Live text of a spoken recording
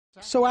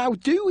So how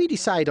do we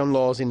decide on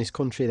laws in this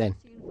country then?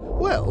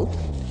 Well,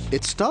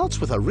 it starts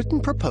with a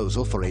written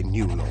proposal for a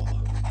new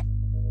law.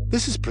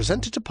 This is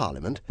presented to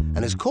Parliament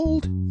and is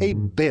called a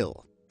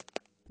bill.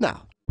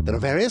 Now, there are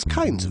various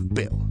kinds of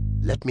bill.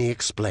 Let me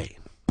explain.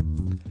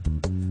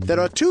 There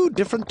are two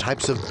different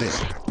types of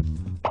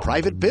bill: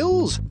 private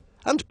bills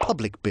and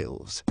public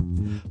bills.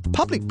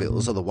 Public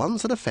bills are the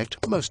ones that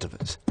affect most of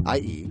us,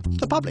 i.e.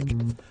 the public.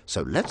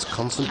 So let's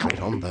concentrate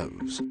on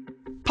those.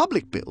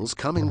 Public bills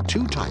come in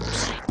two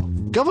types: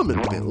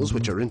 government bills,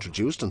 which are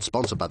introduced and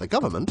sponsored by the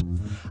government,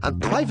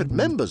 and private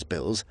members'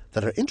 bills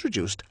that are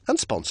introduced and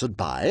sponsored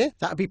by...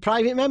 That'd be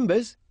private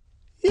members?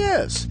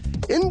 Yes,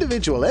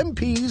 individual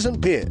MPs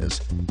and peers.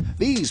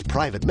 These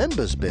private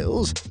members'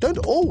 bills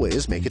don't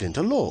always make it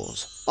into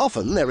laws.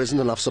 Often there isn't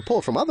enough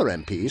support from other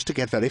MPs to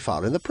get very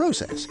far in the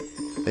process.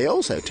 They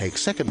also take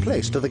second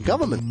place to the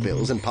government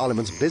bills in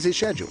Parliament's busy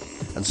schedule,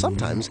 and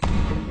sometimes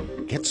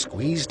get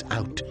squeezed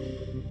out.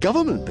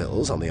 Government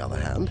bills, on the other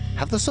hand,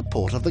 have the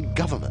support of the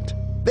government.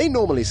 They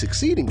normally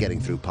succeed in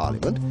getting through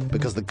Parliament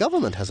because the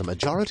government has a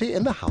majority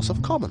in the House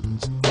of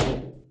Commons.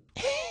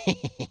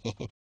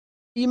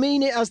 You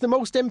mean it has the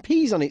most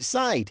MPs on its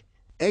side?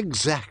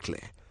 Exactly.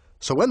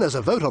 So when there's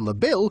a vote on the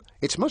bill,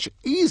 it's much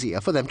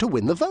easier for them to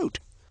win the vote.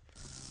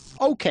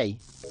 OK,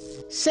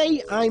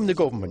 say I'm the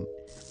government,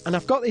 and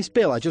I've got this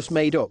bill I just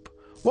made up.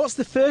 What's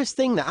the first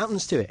thing that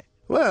happens to it?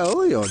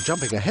 Well, you're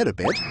jumping ahead a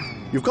bit.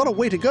 You've got a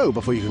way to go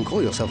before you can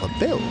call yourself a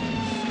bill.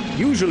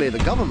 Usually the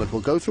government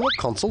will go through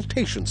a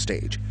consultation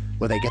stage,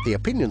 where they get the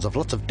opinions of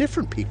lots of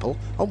different people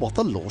on what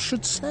the law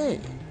should say.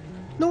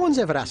 No one's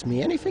ever asked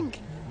me anything.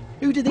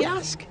 Who did they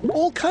ask?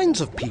 All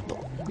kinds of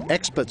people.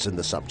 Experts in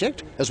the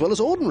subject, as well as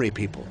ordinary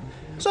people.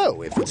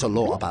 So, if it's a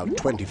law about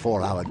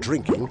 24-hour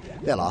drinking,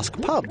 they'll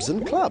ask pubs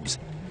and clubs.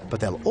 But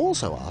they'll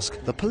also ask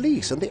the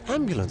police and the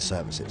ambulance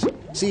services,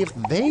 see if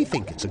they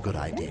think it's a good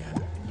idea.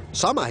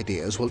 Some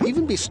ideas will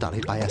even be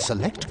studied by a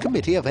select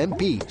committee of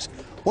MPs,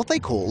 what they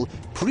call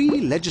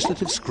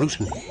pre-legislative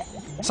scrutiny.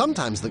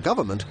 Sometimes the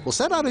government will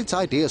set out its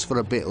ideas for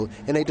a bill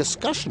in a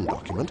discussion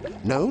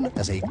document known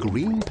as a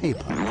green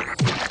paper.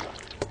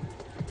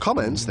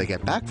 Comments they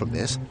get back from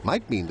this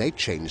might mean they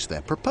change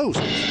their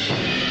proposals.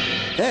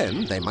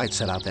 Then they might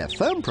set out their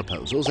firm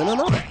proposals in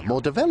another,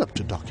 more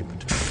developed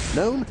document,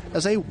 known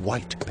as a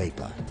white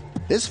paper.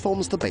 This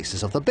forms the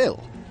basis of the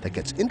bill that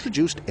gets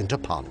introduced into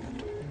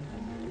Parliament.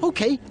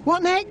 OK,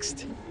 what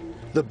next?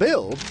 The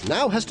bill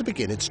now has to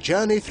begin its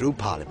journey through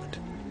Parliament.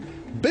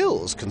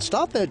 Bills can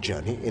start their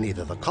journey in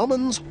either the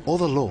Commons or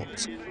the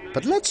Lords,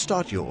 but let's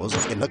start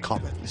yours in the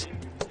Commons.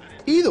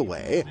 Either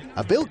way,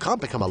 a bill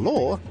can't become a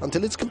law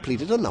until it's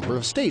completed a number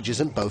of stages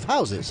in both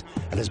houses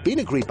and has been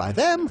agreed by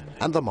them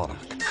and the monarch.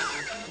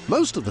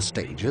 Most of the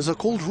stages are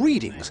called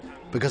readings,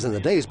 because in the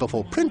days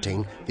before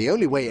printing, the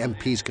only way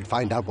MPs could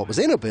find out what was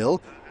in a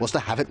bill was to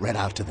have it read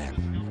out to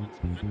them.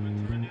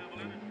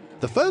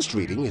 The first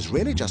reading is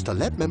really just to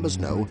let members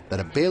know that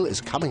a bill is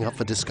coming up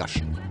for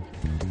discussion.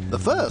 The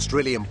first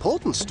really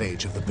important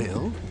stage of the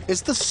bill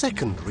is the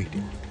second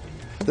reading.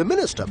 The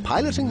minister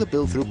piloting the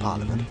bill through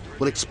Parliament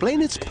will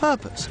explain its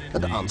purpose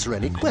and answer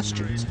any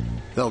questions.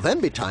 There'll then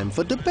be time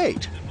for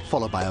debate,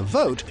 followed by a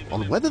vote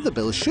on whether the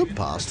bill should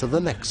pass to the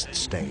next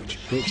stage.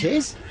 Which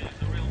is?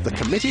 The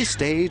committee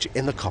stage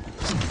in the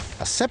Commons.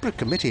 A separate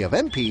committee of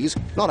MPs,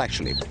 not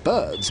actually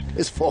birds,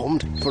 is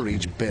formed for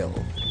each bill.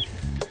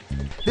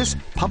 This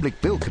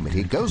Public Bill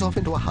Committee goes off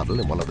into a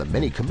huddle in one of the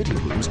many committee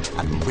rooms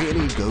and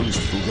really goes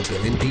through the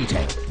bill in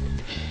detail.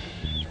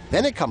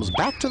 Then it comes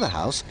back to the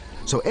House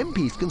so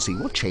MPs can see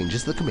what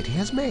changes the committee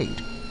has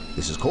made.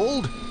 This is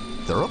called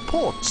the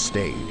report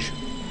stage.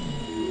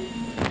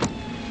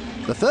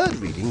 The third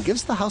reading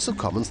gives the House of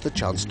Commons the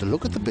chance to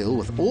look at the bill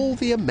with all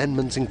the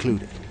amendments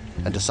included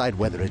and decide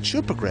whether it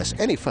should progress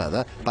any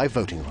further by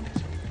voting on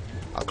it.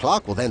 A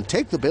clerk will then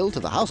take the bill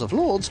to the House of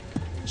Lords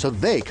so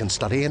they can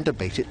study and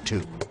debate it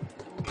too.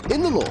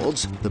 In the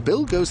Lords, the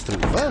bill goes through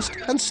first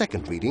and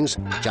second readings,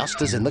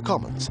 just as in the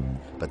Commons.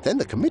 But then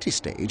the committee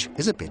stage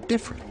is a bit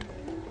different.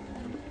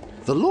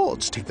 The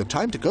Lords take the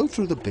time to go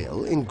through the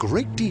bill in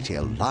great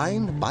detail,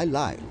 line by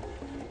line.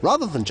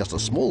 Rather than just a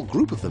small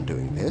group of them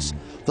doing this,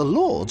 the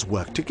Lords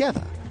work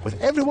together,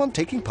 with everyone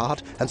taking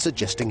part and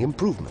suggesting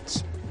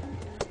improvements.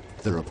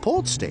 The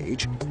report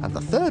stage and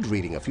the third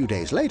reading a few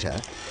days later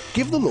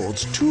give the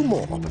Lords 2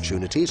 more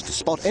opportunities to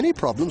spot any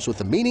problems with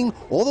the meaning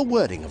or the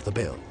wording of the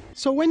bill.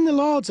 So when the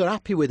Lords are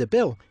happy with a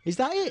bill, is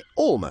that it?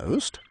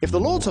 Almost. If the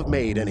Lords have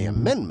made any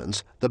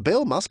amendments, the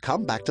bill must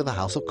come back to the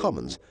House of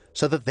Commons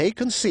so that they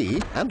can see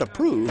and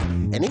approve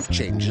any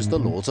changes the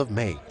Lords have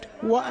made.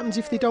 What happens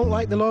if they don't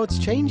like the Lords'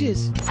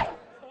 changes?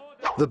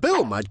 The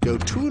bill might go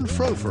to and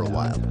fro for a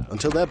while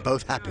until they're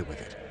both happy with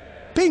it.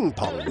 Ping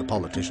pong, the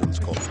politicians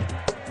call it.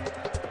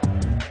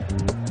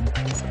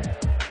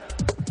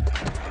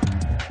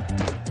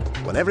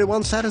 When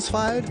everyone's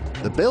satisfied,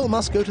 the bill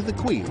must go to the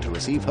Queen to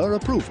receive her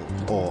approval,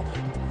 or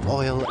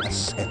royal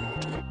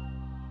assent.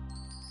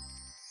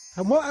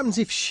 And what happens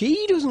if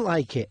she doesn't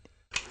like it?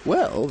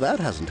 Well, that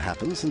hasn't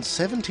happened since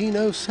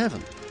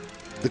 1707.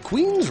 The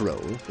Queen's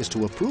role is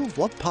to approve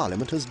what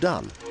Parliament has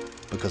done,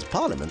 because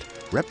Parliament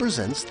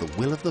represents the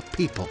will of the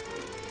people.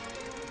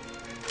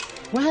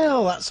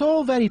 Well, that's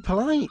all very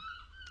polite.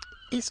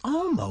 It's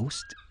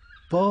almost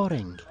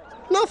boring.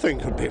 Nothing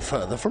could be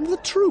further from the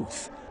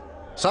truth.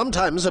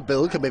 Sometimes a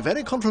bill can be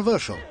very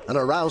controversial and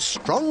arouse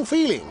strong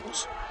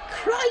feelings.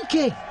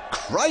 Crikey!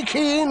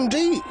 Crikey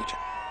indeed!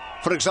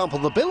 For example,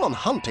 the bill on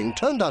hunting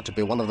turned out to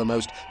be one of the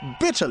most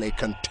bitterly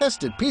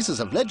contested pieces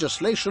of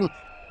legislation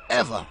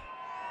ever.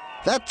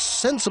 That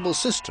sensible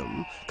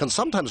system can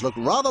sometimes look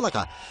rather like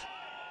a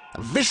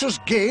vicious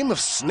game of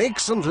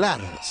snakes and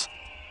ladders.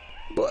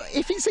 But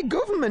if it's a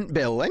government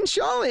bill, then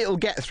surely it'll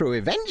get through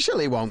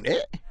eventually, won't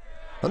it?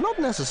 But not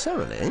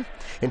necessarily.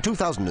 In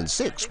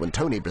 2006, when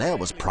Tony Blair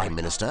was Prime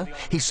Minister,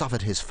 he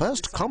suffered his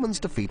first Commons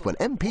defeat when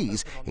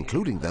MPs,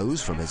 including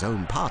those from his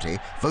own party,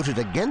 voted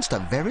against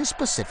a very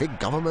specific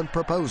government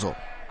proposal.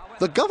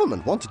 The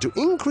government wanted to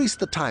increase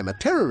the time a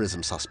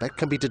terrorism suspect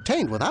can be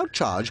detained without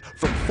charge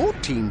from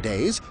 14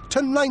 days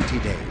to 90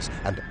 days,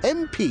 and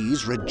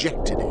MPs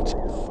rejected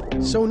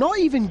it. So not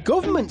even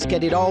governments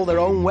get it all their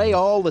own way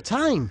all the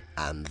time.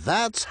 And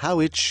that's how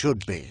it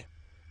should be.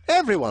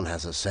 Everyone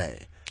has a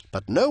say,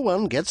 but no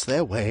one gets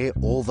their way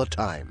all the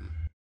time.